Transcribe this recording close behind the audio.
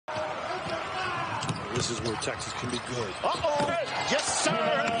This is where Texas can be good. Uh-oh! Yes, sir!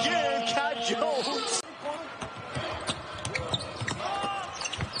 Again, Kai Jones!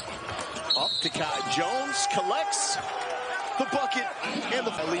 Up to Kai Jones, collects the bucket, and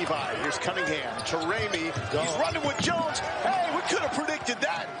the Levi. Here's Cunningham to Ramey. He's running with Jones. Hey, we could have predicted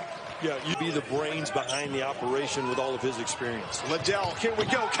that. Yeah, you'd be the brains behind the operation with all of his experience. Liddell, here we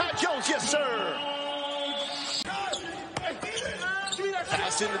go. Kai Jones, yes, sir!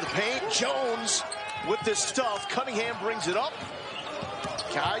 Pass into the paint. Jones with this stuff. Cunningham brings it up.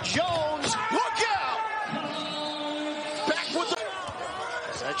 Kai Jones, look out! Back with the...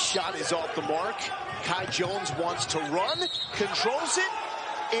 That shot is off the mark. Kai Jones wants to run, controls it,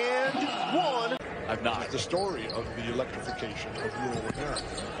 and one. I've not. The story of the electrification of rural America.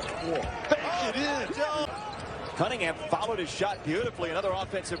 Bank it in. Cunningham followed his shot beautifully. Another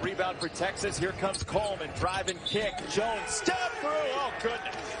offensive rebound for Texas. Here comes Coleman, drive and kick. Jones, step through. Oh,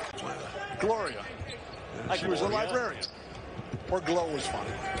 goodness. Gloria. Like she was a librarian. Or Glow was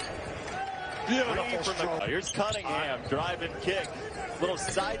funny. Beautiful stroke. Here's Cunningham, drive and kick. Little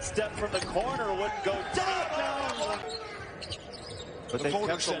sidestep from the corner, wouldn't go down. But they've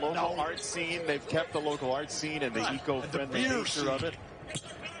kept the local art scene. They've kept the local art scene and the eco-friendly nature of it.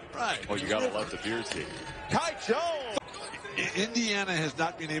 Right. Oh, you gotta love the beer scene. Kai Jones! Indiana has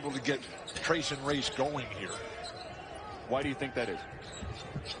not been able to get trace and race going here. Why do you think that is?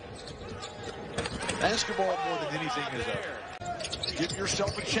 Basketball more than anything is a give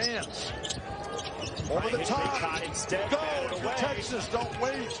yourself a chance. Over the top. Instead, go to Texas. Don't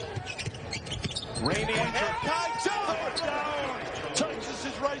wait. Ramey and Kai Jones. Texas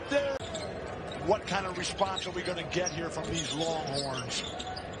is right there. What kind of response are we going to get here from these Longhorns?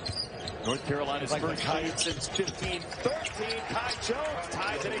 North Carolina's first lead since 15-13. Kai Jones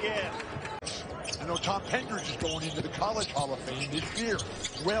ties it again. I know Tom Pendridge is going into the College Hall of Fame this year.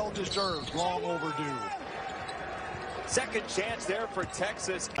 Well-deserved, long overdue. Second chance there for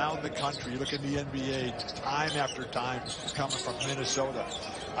Texas. Around the country, look at the NBA, time after time, coming from Minnesota.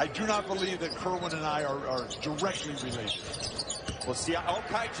 I do not believe that Kerwin and I are directly related. We'll see.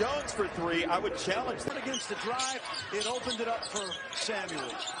 Kai Jones for three. I would challenge that. Against the drive, it opened it up for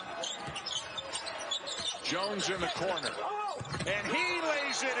Samuel. Jones in the corner, and he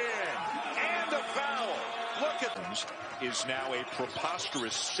lays it in, and a foul. Look at this. Is now a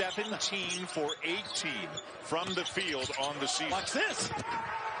preposterous 17 for 18 from the field on the season. Watch this.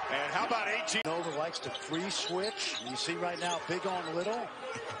 And how about 18? Nova likes to free switch. You see right now, big on little.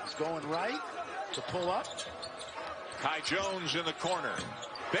 He's going right to pull up. Kai Jones in the corner.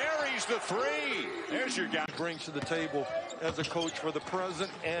 Buries the three. There's your guy. Brings to the table as a coach for the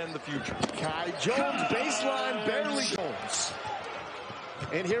present and the future. Kai Jones, baseline, barely Jones.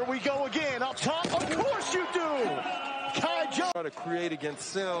 And here we go again, up top. Of course you do. Kai Jones. Try to create against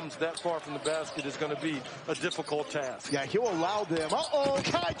Sims that far from the basket is going to be a difficult task. Yeah, he'll allow them. Uh-oh,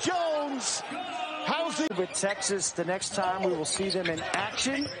 Kai Jones. How's he? With Texas, the next time we will see them in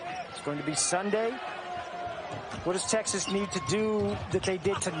action, it's going to be Sunday. What does Texas need to do that they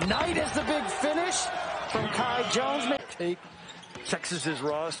did tonight as the big finish from Kai Jones? Take Texas's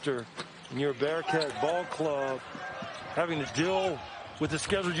roster and your Bearcat ball club having to deal with the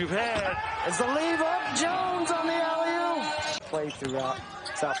schedule you've had. As the leave up, Jones on the alley-oop. Play throughout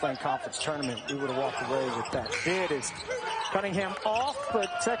Southland Conference tournament, we would have walked away with that. Here it is. Cunningham off, but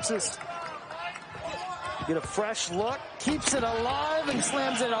Texas get a fresh look, keeps it alive and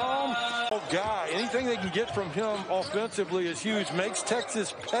slams it home. Oh, guy, anything they can get from him offensively is huge. Makes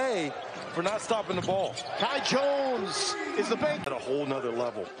Texas pay for not stopping the ball. Kai Jones is the bank at a whole nother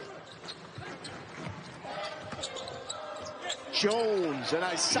level. Jones, and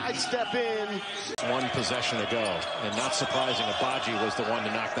I sidestep in. One possession ago, and not surprising, Abaji was the one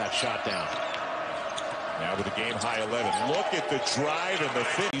to knock that shot down. Now with a game-high 11. Look at the drive and the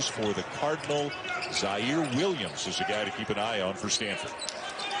finish for the Cardinal. Zaire Williams is a guy to keep an eye on for Stanford.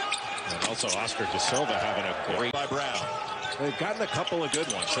 And also Oscar De Silva having a great by Brown. They've gotten a couple of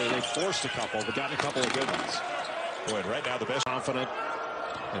good ones. So they've forced a couple, but gotten a couple of good ones. Boy, and right now the best. Confident.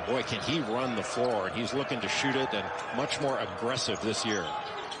 And boy, can he run the floor. And he's looking to shoot it and much more aggressive this year.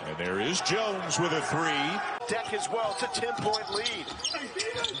 And there is Jones with a three. Deck as well. It's a 10-point lead.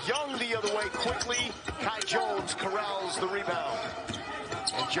 Young the other way quickly. Kai Jones corrals the rebound.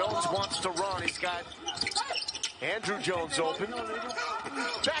 And Jones wants to run. He's got Andrew Jones open.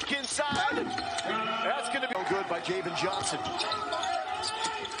 Back inside. That's going to be good by Javen Johnson.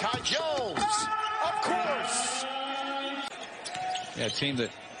 Kai Jones, of course. Yeah, a team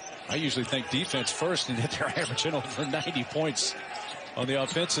that I usually think defense first, and yet they're averaging over 90 points on the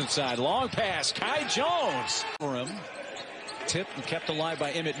offensive side. Long pass, Kai Jones for him. tipped and kept alive by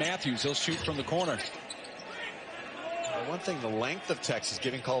Emmett Matthews. He'll shoot from the corner. One thing, the length of Texas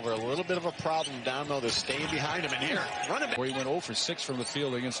giving Culver a little bit of a problem down low. They're staying behind him, and here, running. Where he went 0 for 6 from the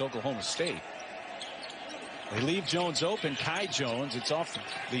field against Oklahoma State. They leave Jones open. Kai Jones, it's off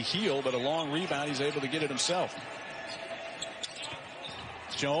the heel, but a long rebound. He's able to get it himself.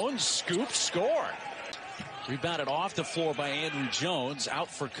 Jones, scoop, score. Rebounded off the floor by Andrew Jones. Out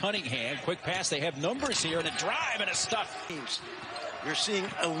for Cunningham. Quick pass. They have numbers here, and a drive and a stuff. You're seeing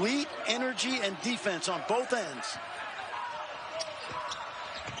elite energy and defense on both ends.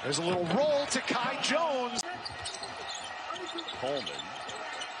 There's a little roll to Kai Jones. Coleman.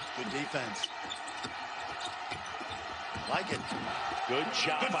 Good defense. Like it. Good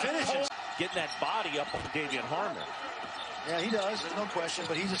job. Good finish. Getting that body up on Davian Harmon. Yeah, he does. There's no question.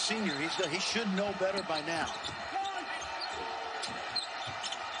 But he's a senior. He should know better by now.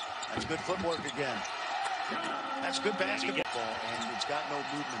 That's good footwork again. That's good basketball, and it's got no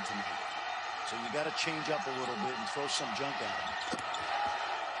movement tonight. So you got to change up a little bit and throw some junk at him.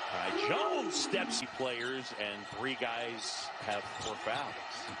 Jones steps players, and 3 guys have 4 fouls.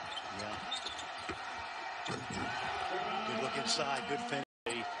 Yeah. Good look inside. Good finish.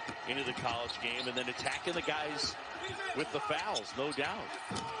 Into the college game, and then attacking the guys with the fouls, no doubt.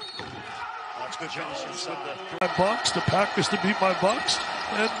 That's good finish inside. My Bucks, the Packers to beat my Bucks,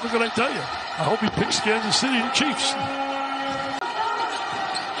 and what can I tell you? I hope he picks Kansas City and Chiefs.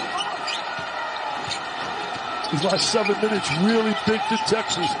 These last 7 minutes really big to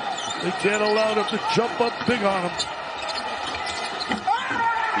Texas. They can't allow them to jump up big on them.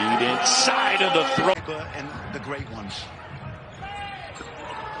 Feed inside of the throw. And the great ones.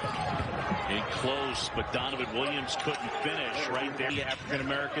 In close, but Donovan Williams couldn't finish right there. The African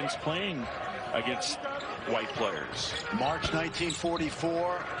Americans playing against white players. March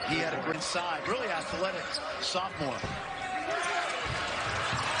 1944, he had a great side, really athletic sophomore.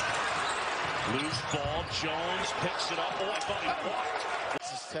 Loose ball, Jones picks it up. Oh, I thought he blocked.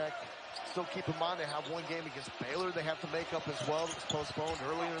 Texas Tech, still keep in mind they have one game against Baylor they have to make up as well. It was postponed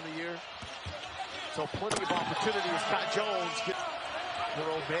earlier in the year. So plenty of opportunities. Kai Jones get their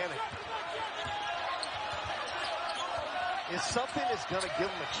own Bannock. Is something that's going to give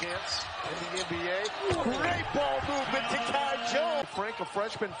him a chance in the NBA? Great ball movement to Kai Jones. Frank, a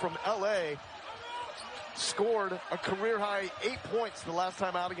freshman from L.A., scored a career-high 8 points the last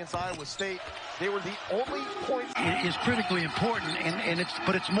time out against Iowa State. They were the only points. It is critically important,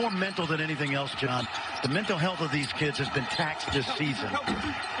 but it's more mental than anything else, John. The mental health of these kids has been taxed this season.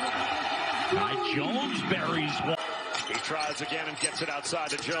 Kai Jones buries one. He tries again and gets it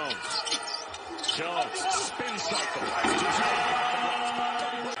outside to Jones. Jones, spin cycle.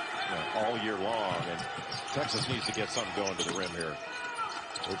 All year long, and Texas needs to get something going to the rim here.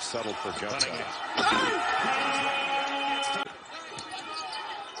 They've settled for jump shots.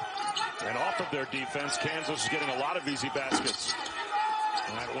 And off of their defense, Kansas is getting a lot of easy baskets.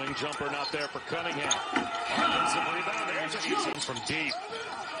 That wing jumper not there for Cunningham. Offensive rebound. There's an easy from deep.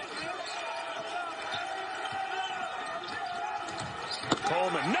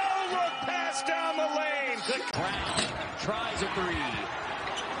 Coleman, no look pass down the lane. Brown tries a 3.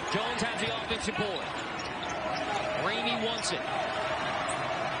 Jones has the offensive board. Ramey wants it.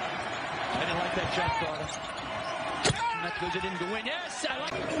 I didn't like that jump, Carter. That goes it into the win. Yes, I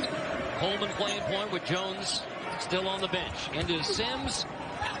like it. Coleman playing point with Jones still on the bench. Into Sims,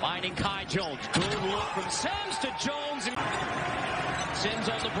 finding Kai Jones. Good look from Sims to Jones. Sims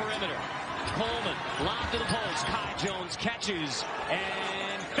on the perimeter. Coleman, lob to the post. Kai Jones catches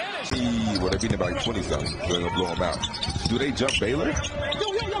and finishes. Well, they've been about 20-something, so they're going to blow them out. Do they jump Baylor?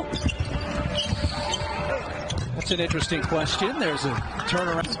 That's an interesting question. There's a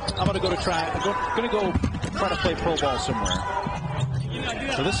turnaround. I'm going to go try to play pro ball somewhere.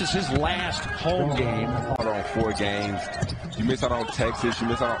 So this is his last home game. On 4 games. You miss out on Texas. You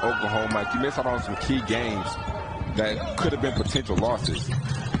miss out on Oklahoma. You miss out on some key games that could have been potential losses.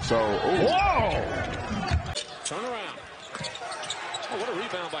 So, whoa! Turn around. Oh, what a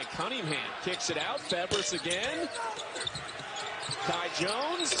rebound by Cunningham. Kicks it out. Febris again. Kai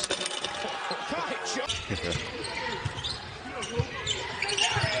Jones. Kai Jones.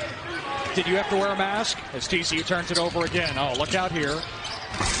 Did you have to wear a mask? As TCU turns it over again. Oh, look out here.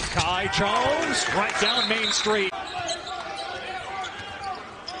 Kai Jones right down Main Street.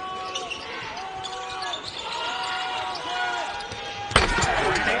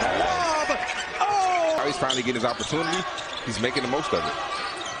 He's finally getting his opportunity. He's making the most of it.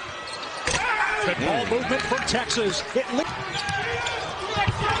 Good ball movement from Texas.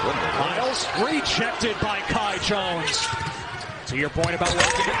 Miles rejected by Kai Jones. To your point about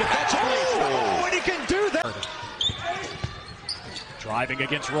working it defensively. Oh, and he can do that. Driving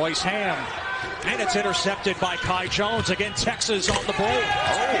against Royce Ham. And it's intercepted by Kai Jones. Again, Texas on the break.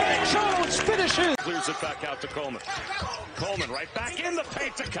 Oh, Jones finishes. Clears it back out to Coleman. Coleman right back in the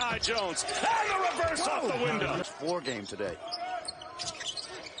paint to Kai Jones. And the reverse off the window. It's 4 game today.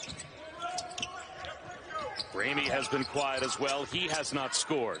 Ramey has been quiet as well. He has not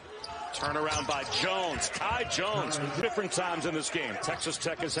scored. Turnaround by Jones. Kai Jones. Different times in this game. Texas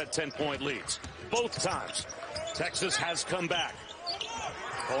Tech has had 10-point leads. Both times. Texas has come back.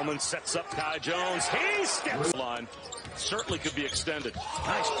 Coleman sets up Kai Jones. He steps line. Certainly could be extended.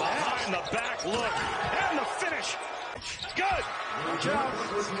 Nice behind the back look. And the finish. Good. Good job.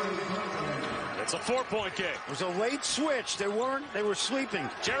 It's a 4-point game. It was a late switch. They were sleeping.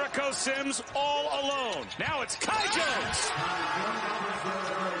 Jericho Sims all alone. Now it's Kai Jones.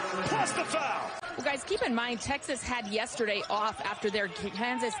 Plus the foul. Well, guys, keep in mind, Texas had yesterday off after their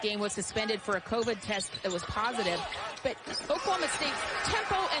Kansas game was suspended for a COVID test that was positive. But Oklahoma State's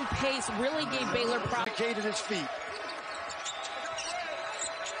tempo and pace really gave Baylor problems. His feet.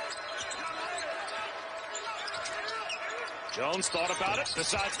 Jones thought about it,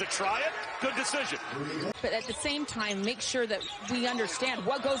 decides to try it. Good decision. But at the same time, make sure that we understand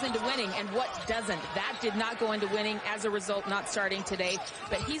what goes into winning and what doesn't. That did not go into winning, as a result, not starting today.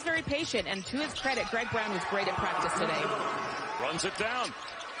 But he's very patient, and to his credit, Greg Brown was great at practice today. Runs it down.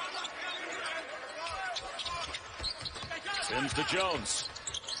 Sims to Jones.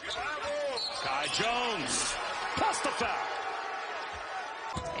 Kai Jones. Plus the foul.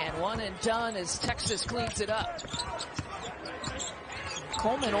 And one and done as Texas cleans it up.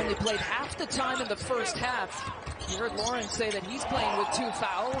 Coleman only played half the time in the first half. You heard Lauren say that he's playing with 2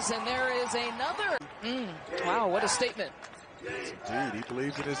 fouls, and there is another. Wow, what a statement. Indeed, he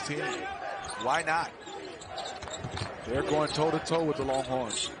believes in his team. Why not? They're going toe-to-toe with the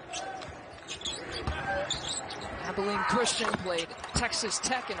Longhorns. Abilene Christian played Texas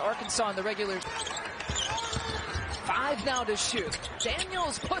Tech and Arkansas in the regular. 5 now to shoot.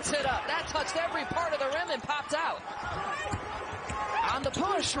 Daniels puts it up. That touched every part of the rim and popped out. On the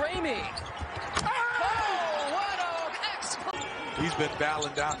push, Ramey. Oh, what an excellent. He's been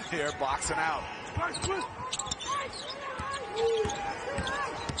battling down here, boxing out.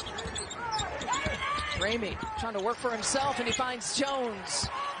 Ramey trying to work for himself, and he finds Jones.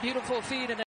 Beautiful feed and